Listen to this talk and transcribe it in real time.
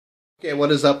Okay,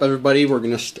 what is up, everybody? We're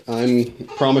gonna. I'm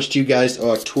promised you guys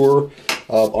a tour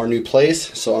of our new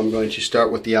place, so I'm going to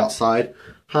start with the outside.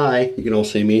 Hi, you can all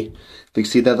see me. If you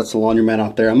see that, that's the laundromat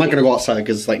out there. I'm not gonna go outside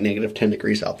because it's like negative 10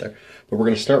 degrees out there. But we're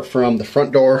gonna start from the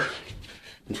front door,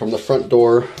 and from the front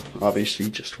door, obviously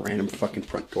just random fucking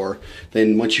front door.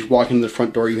 Then once you walk into the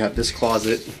front door, you have this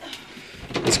closet.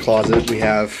 This closet, we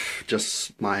have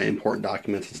just my important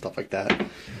documents and stuff like that.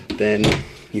 Then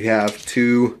you have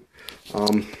two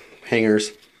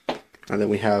hangers, and then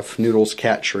we have Noodles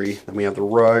cat tree, then we have the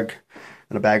rug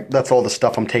and a bag. That's all the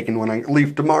stuff I'm taking when I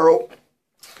leave tomorrow.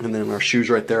 And then our shoes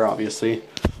right there, obviously.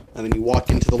 And then you walk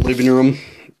into the living room.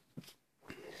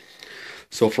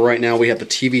 So for right now, we have the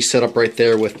TV set up right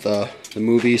there with the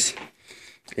movies.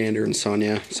 Andrew and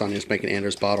Sonia. Sonia's making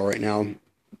Andrew's bottle right now.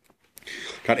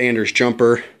 Got Andrew's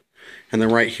jumper. And then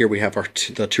right here we have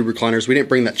the two recliners. We didn't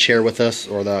bring that chair with us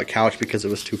or the couch because it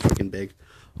was too freaking big.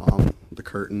 The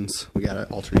curtains, we got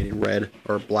it alternating red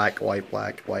or black, white,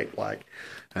 black, white, black.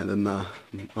 And then the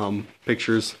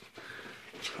pictures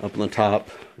up on the top.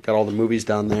 Got all the movies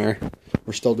down there.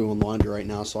 We're still doing laundry right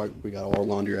now, so we got all our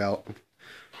laundry out.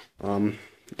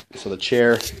 So the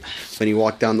chair, then you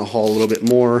walk down the hall a little bit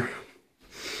more.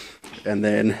 And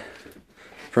then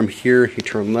from here, you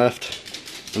turn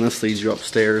left. And this leads you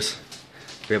upstairs.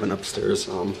 We have an upstairs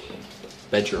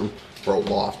bedroom or a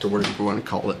loft or whatever you want to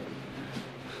call it.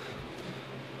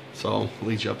 So it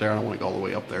leads you up there. I don't want to go all the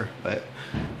way up there, but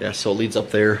yeah, so it leads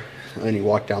up there, and then you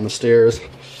walk down the stairs,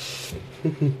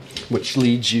 which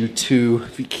leads you to,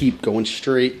 if you keep going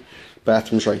straight,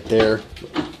 bathroom's right there.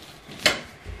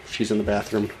 She's in the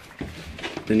bathroom.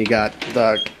 Then you got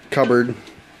the cupboard,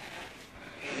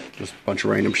 just a bunch of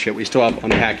random shit. We still have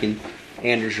unpacking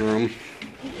Andrew's room,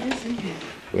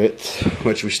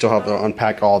 which we still have to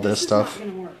unpack all this stuff.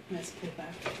 And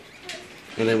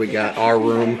then we got our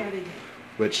room,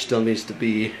 which still needs to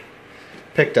be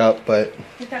picked up, but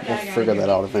we'll figure that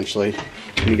out eventually.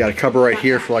 And you got a cupboard right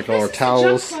here for like all our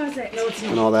towels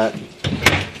and all that.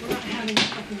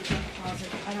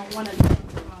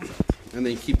 And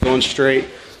then you keep going straight,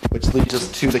 which leads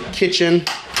us to the kitchen.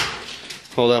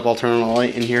 Hold up, I'll turn on the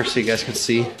light in here so you guys can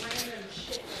see.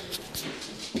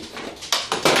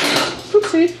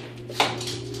 Oopsie.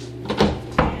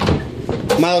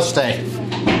 Milo, stay.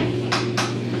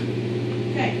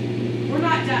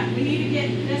 We need to get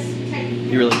this taken.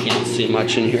 You really can't see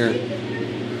much in here.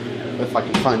 If I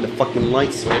can find the fucking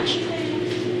light switch.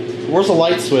 Where's the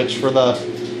light switch for the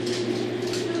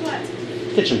what?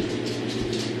 kitchen? I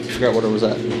forgot what it was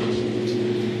at.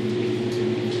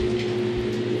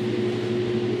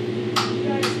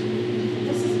 Guys,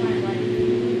 this is my light.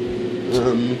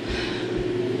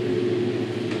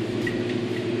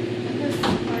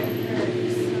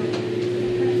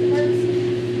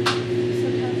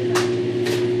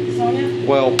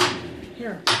 Well,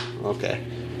 here. Okay,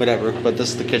 whatever. But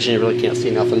this is the kitchen. You really can't see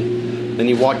nothing. Then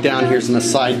you walk down. Here's in the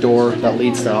side door that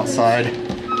leads to outside.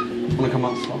 Want to come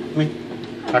out with me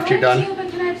after you're done?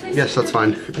 Yes, that's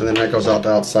fine. And then that goes out to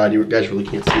outside. You guys really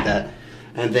can't see that.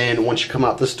 And then once you come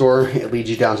out this door, it leads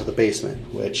you down to the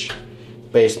basement. Which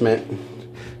basement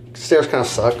stairs kind of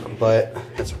suck, but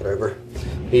that's whatever.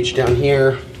 Leads you down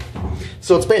here.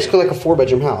 So it's basically like a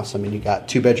 4-bedroom house. I mean, you got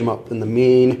 2-bedroom up in the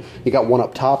main, you got one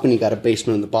up top, and you got a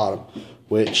basement in the bottom,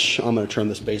 which I'm going to turn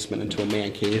this basement into a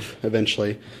man cave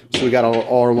eventually. So we got all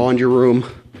our laundry room,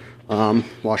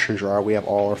 washer and dryer. We have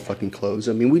all our fucking clothes.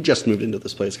 I mean, we just moved into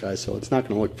this place, guys, so it's not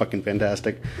going to look fucking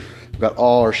fantastic. We've got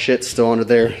all our shit still under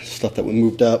there, stuff that we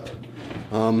moved up.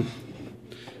 You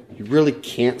really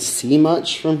can't see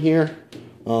much from here,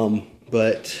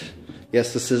 but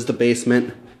yes, this is the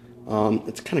basement.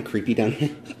 It's kind of creepy down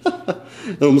here.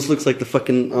 It almost looks like the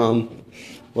fucking,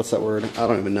 what's that word? I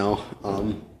don't even know.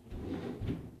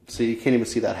 So you can't even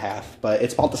see that half, but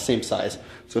it's about the same size.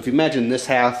 So if you imagine this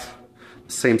half,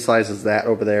 same size as that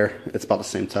over there, it's about the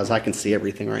same size. I can see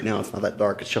everything right now. It's not that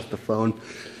dark. It's just the phone.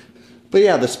 But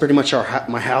yeah, that's pretty much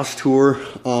my house tour.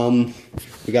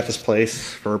 We got this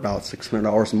place for about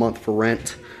 $600 a month for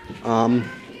rent.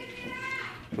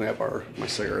 We have my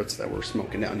cigarettes that we're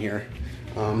smoking down here.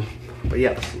 But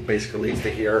yeah, this basically leads to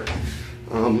here.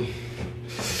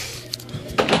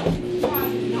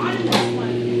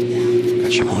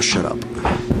 Shut up.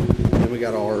 Then we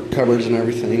got all our cupboards and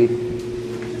everything.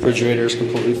 Refrigerator is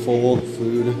completely full of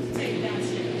food.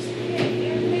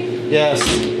 Yes.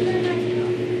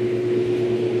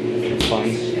 It's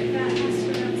fine.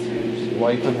 Why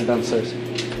are you putting it downstairs?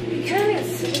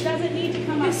 Because it doesn't need to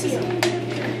come up here.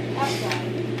 That's why.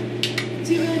 Do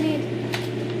you really need...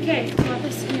 Okay, do you want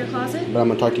this in your closet? But I'm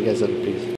going to talk to you guys at a piece.